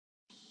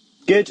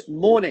Good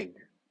morning.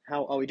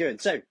 How are we doing?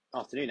 So,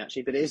 afternoon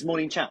actually, but it is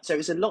morning chat. So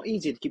it's a lot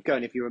easier to keep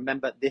going if you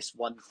remember this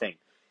one thing,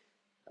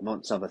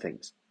 amongst other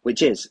things,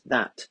 which is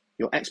that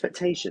your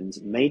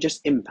expectations may just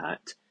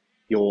impact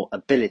your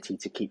ability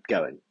to keep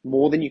going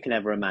more than you can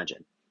ever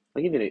imagine.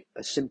 I'll give you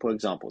a simple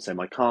example. So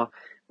my car,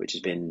 which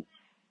has been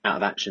out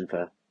of action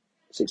for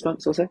 6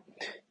 months or so,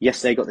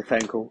 yesterday got the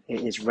phone call.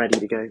 It is ready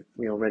to go.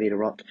 We are ready to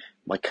rock.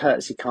 My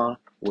courtesy car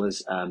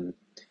was had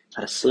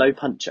a slow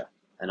puncture,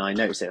 and I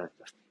noticed it. I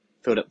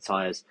filled up the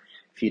tyres.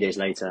 A few days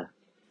later,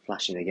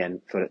 flashing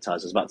again, filled up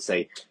tyres. I was about to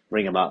say,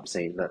 ring them up,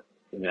 saying, look,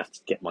 I'm going to have to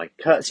get my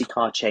courtesy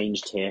car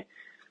changed here,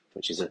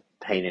 which is a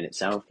pain in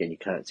itself, getting your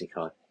courtesy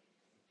car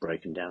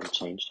broken down,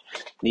 changed.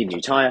 Need a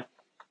new tyre,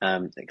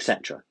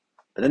 etc.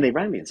 But then they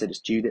rang me and said it's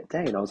due that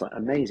day, and I was like,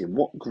 amazing.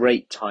 What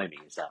great timing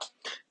is that?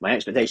 My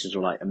expectations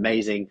were like,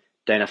 amazing,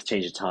 don't have to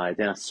change the tyre,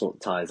 don't have to sort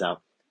the tyres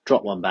out,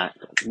 drop one back,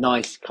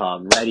 nice,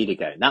 calm, ready to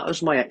go. And that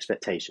was my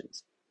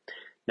expectations.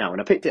 Now, when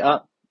I picked it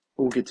up,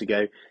 all good to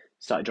go,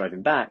 started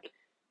driving back,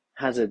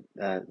 has a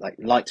like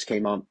lights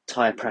came on,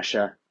 tyre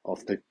pressure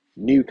of the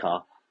new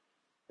car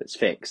that's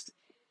fixed,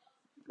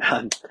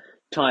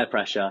 tyre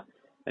pressure,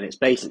 and it's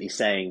basically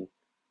saying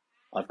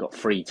I've got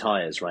 3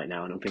 tyres right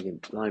now, and I'm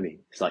thinking, blimey,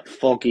 it's like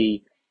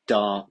foggy,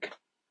 dark,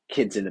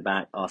 kids in the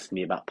back asking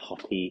me about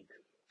Poppy,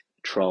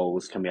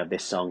 Trolls, can we have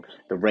this song?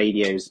 The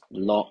radio's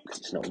locked,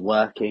 it's not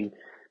working,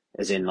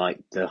 as in like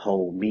the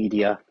whole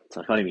media,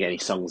 so I can't even get any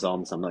songs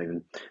on, so I'm not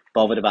even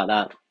bothered about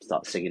that.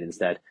 Start singing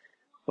instead.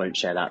 Won't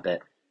share that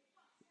bit.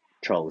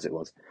 Trolls it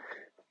was.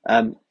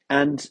 And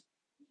I'm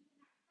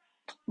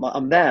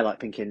there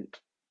like thinking,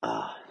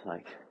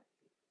 like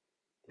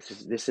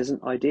this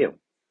isn't ideal.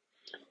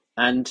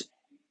 And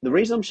the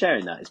reason I'm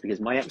sharing that is because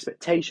my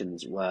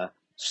expectations were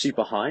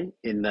super high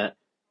in that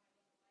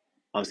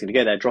I was going to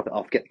go there, drop it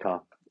off, get the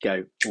car,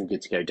 go, all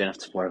good to go, don't have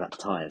to worry about the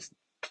tyres.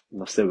 And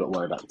I've still got to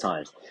worry about the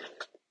tyres.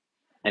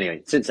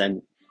 Anyway, since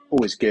then,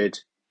 always good.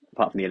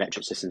 Apart from the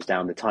electric system's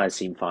down, the tyres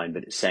seem fine,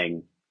 but it's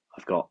saying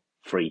I've got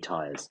 3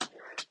 tyres.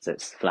 So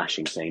it's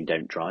flashing saying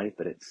don't drive,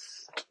 but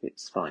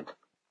it's fine.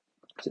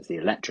 So it's the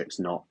electrics,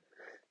 not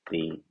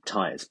the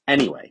tyres.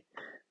 Anyway,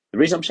 the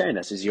reason I'm sharing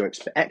this is your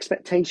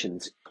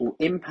expectations will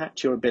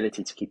impact your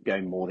ability to keep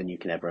going more than you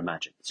can ever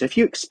imagine. So if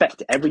you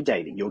expect every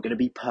day that you're going to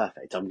be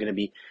perfect, I'm going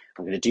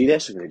to do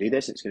this, I'm going to do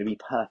this, it's going to be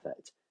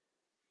perfect.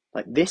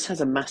 Like this has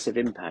a massive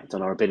impact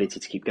on our ability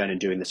to keep going and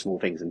doing the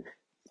small things and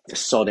to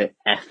sod it,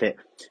 F it,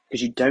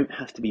 because you don't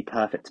have to be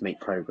perfect to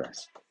make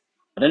progress.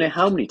 I don't know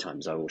how many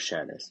times I will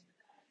share this,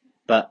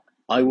 but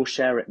I will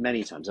share it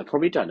many times. I've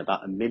probably done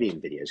about 1 million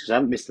videos because I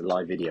haven't missed a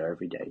live video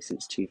every day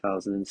since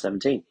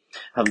 2017. I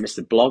haven't missed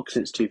a blog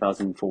since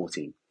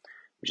 2014,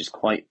 which is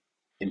quite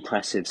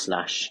impressive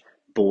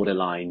 /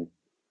 borderline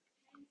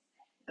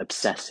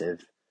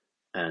obsessive,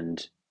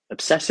 and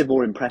obsessive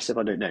or impressive,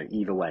 I don't know.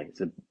 Either way,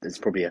 there's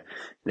probably a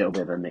little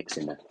bit of a mix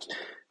in there.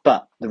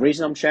 But the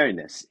reason I'm sharing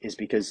this is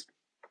because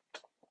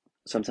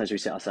sometimes we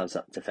set ourselves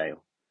up to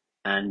fail.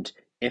 And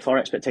if our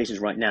expectations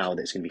right now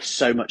that it's going to be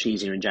so much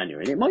easier in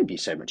January, and it might be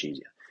so much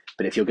easier,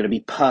 but if you're going to be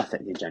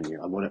perfect in January,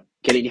 I want to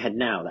get it in your head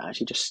now that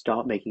actually just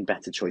start making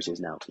better choices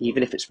now.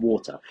 Even if it's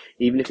water,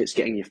 even if it's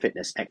getting your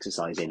fitness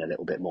exercise in a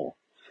little bit more,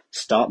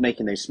 start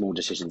making those small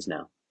decisions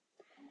now.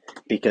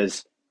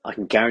 Because I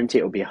can guarantee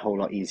it'll be a whole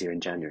lot easier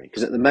in January.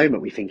 Because at the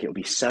moment we think it'll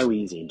be so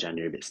easy in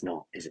January, but it's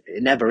not.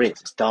 It never is.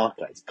 It's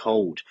darker, it's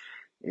cold,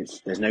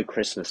 there's no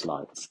Christmas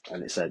lights,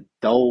 and it's a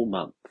dull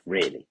month,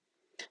 really.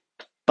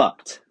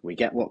 But we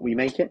get what we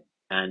make it,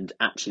 and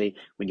actually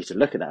we need to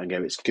look at that and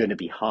go, it's going to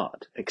be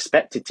hard.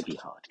 Expect it to be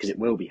hard, because it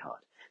will be hard.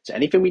 So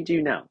anything we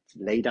do now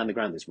to lay down the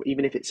ground,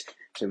 even if it's,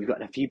 so we've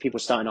got a few people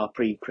starting our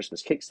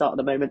pre-Christmas kickstart at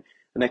the moment,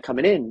 and they're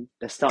coming in,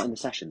 they're starting the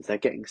sessions, they're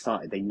getting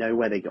started, they know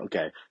where they got to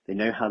go, they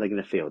know how they're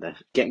going to feel, they're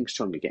getting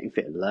stronger, getting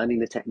fitter, learning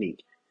the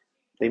technique.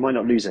 They might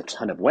not lose a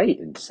ton of weight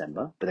in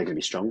December, but they're going to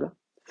be stronger,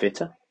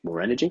 fitter,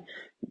 more energy,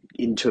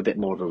 into a bit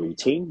more of a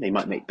routine. They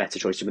might make better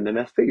choices with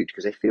their food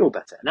because they feel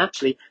better. And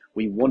actually,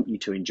 we want you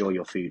to enjoy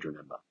your food,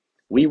 remember.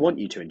 We want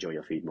you to enjoy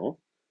your food more.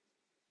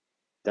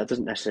 That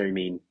doesn't necessarily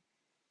mean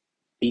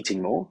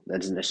eating more.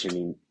 That doesn't necessarily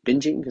mean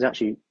binging, because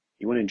actually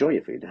you want to enjoy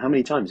your food. How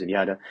many times have you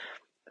had a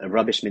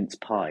rubbish mince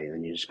pie and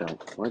then you just go,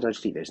 why did I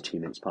just eat those 2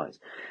 mince pies?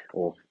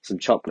 Or some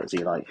chocolates,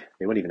 you're like,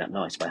 they weren't even that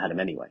nice, but I had them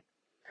anyway.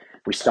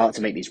 We start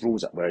to make these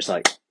rules up where it's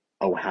like,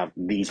 I will have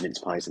these mince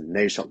pies and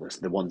those chocolates,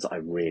 the ones that I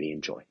really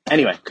enjoy.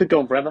 Anyway, could go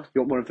on forever. If you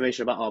want more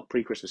information about our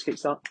pre-Christmas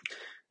kickstart,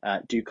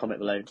 do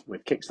comment below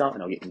with kickstart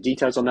and I'll get you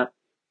details on that.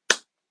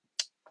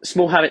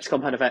 Small habits,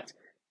 compound effect.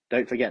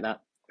 Don't forget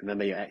that.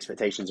 Remember, your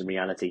expectations and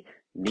reality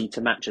need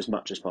to match as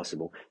much as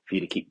possible for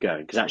you to keep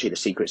going. Because actually the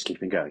secret is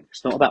keeping going.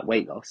 It's not about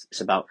weight loss.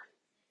 It's about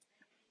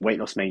weight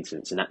loss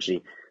maintenance and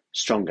actually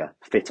stronger,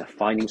 fitter,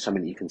 finding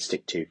something that you can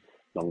stick to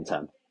long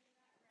term.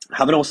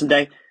 Have an awesome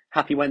day.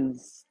 Happy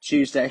Wednesday,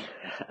 Tuesday,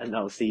 and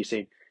I'll see you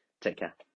soon. Take care.